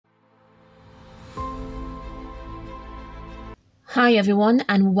Hi everyone,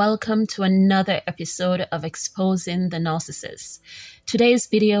 and welcome to another episode of Exposing the Narcissist. Today's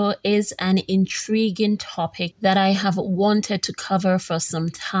video is an intriguing topic that I have wanted to cover for some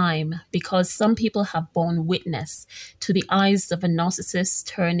time because some people have borne witness to the eyes of a narcissist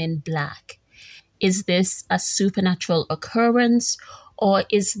turning black. Is this a supernatural occurrence, or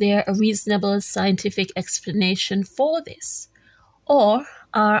is there a reasonable scientific explanation for this? Or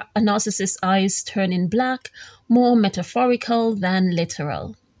are a narcissist's eyes turning black more metaphorical than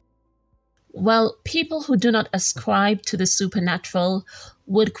literal? Well, people who do not ascribe to the supernatural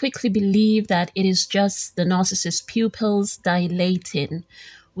would quickly believe that it is just the narcissist's pupils dilating,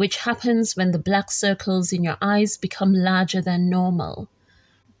 which happens when the black circles in your eyes become larger than normal.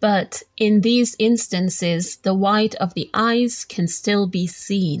 But in these instances, the white of the eyes can still be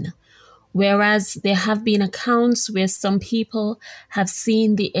seen. Whereas there have been accounts where some people have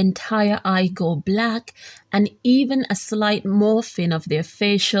seen the entire eye go black and even a slight morphing of their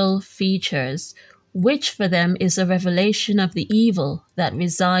facial features, which for them is a revelation of the evil that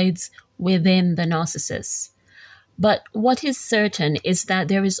resides within the narcissist. But what is certain is that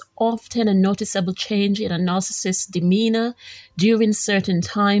there is often a noticeable change in a narcissist's demeanor during certain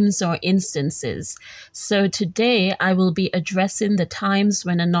times or instances. So today I will be addressing the times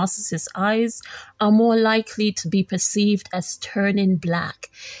when a narcissist's eyes are more likely to be perceived as turning black,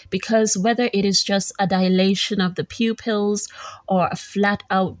 because whether it is just a dilation of the pupils or a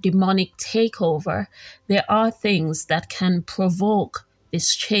flat-out demonic takeover, there are things that can provoke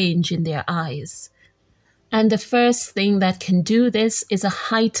this change in their eyes. And the first thing that can do this is a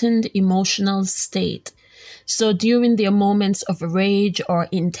heightened emotional state. So during their moments of rage or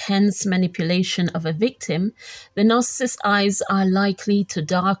intense manipulation of a victim, the narcissist's eyes are likely to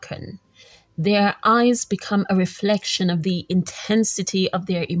darken. Their eyes become a reflection of the intensity of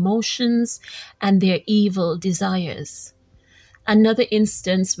their emotions and their evil desires. Another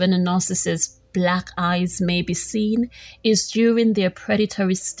instance when a narcissist's black eyes may be seen is during their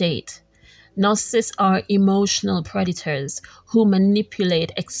predatory state. Narcissists are emotional predators who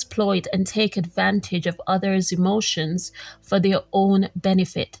manipulate, exploit, and take advantage of others' emotions for their own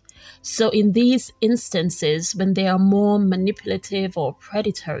benefit. So in these instances, when they are more manipulative or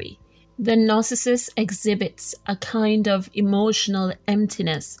predatory, the narcissist exhibits a kind of emotional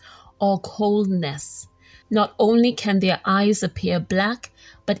emptiness or coldness. Not only can their eyes appear black,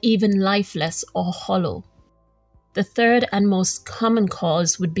 but even lifeless or hollow. The third and most common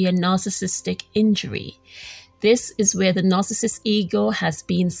cause would be a narcissistic injury. This is where the narcissist's ego has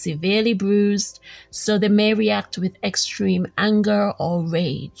been severely bruised, so they may react with extreme anger or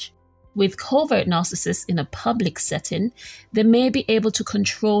rage. With covert narcissists in a public setting, they may be able to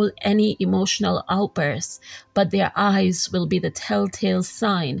control any emotional outbursts, but their eyes will be the telltale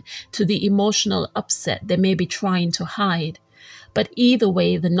sign to the emotional upset they may be trying to hide. But either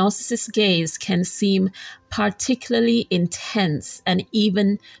way, the narcissist's gaze can seem particularly intense and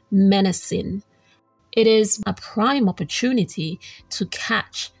even menacing. It is a prime opportunity to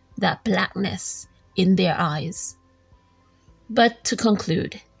catch that blackness in their eyes. But to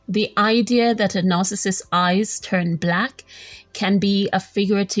conclude, the idea that a narcissist's eyes turn black can be a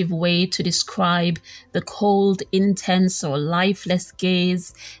figurative way to describe the cold, intense, or lifeless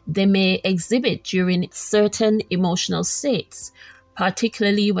gaze they may exhibit during certain emotional states,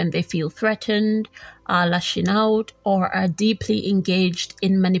 particularly when they feel threatened, are lashing out, or are deeply engaged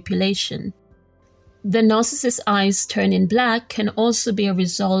in manipulation. The narcissist's eyes turning black can also be a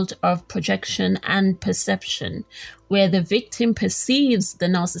result of projection and perception, where the victim perceives the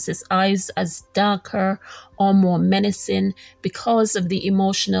narcissist's eyes as darker or more menacing because of the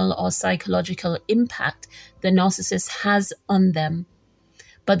emotional or psychological impact the narcissist has on them.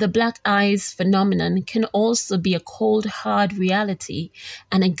 But the black eyes phenomenon can also be a cold, hard reality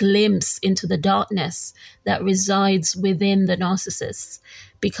and a glimpse into the darkness that resides within the narcissist.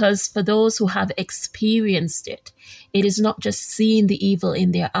 Because for those who have experienced it, it is not just seeing the evil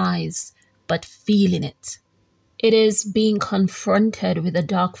in their eyes, but feeling it. It is being confronted with a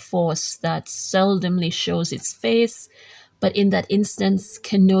dark force that seldomly shows its face, but in that instance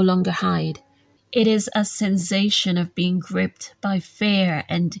can no longer hide. It is a sensation of being gripped by fear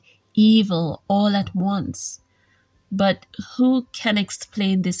and evil all at once. But who can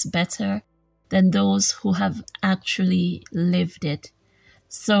explain this better than those who have actually lived it?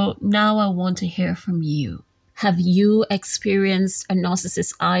 So now I want to hear from you. Have you experienced a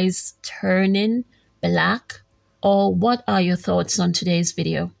narcissist's eyes turning black? Or what are your thoughts on today's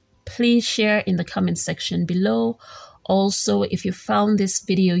video? Please share in the comment section below. Also, if you found this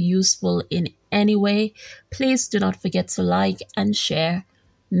video useful in any way, please do not forget to like and share.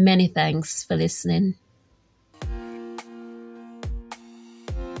 Many thanks for listening.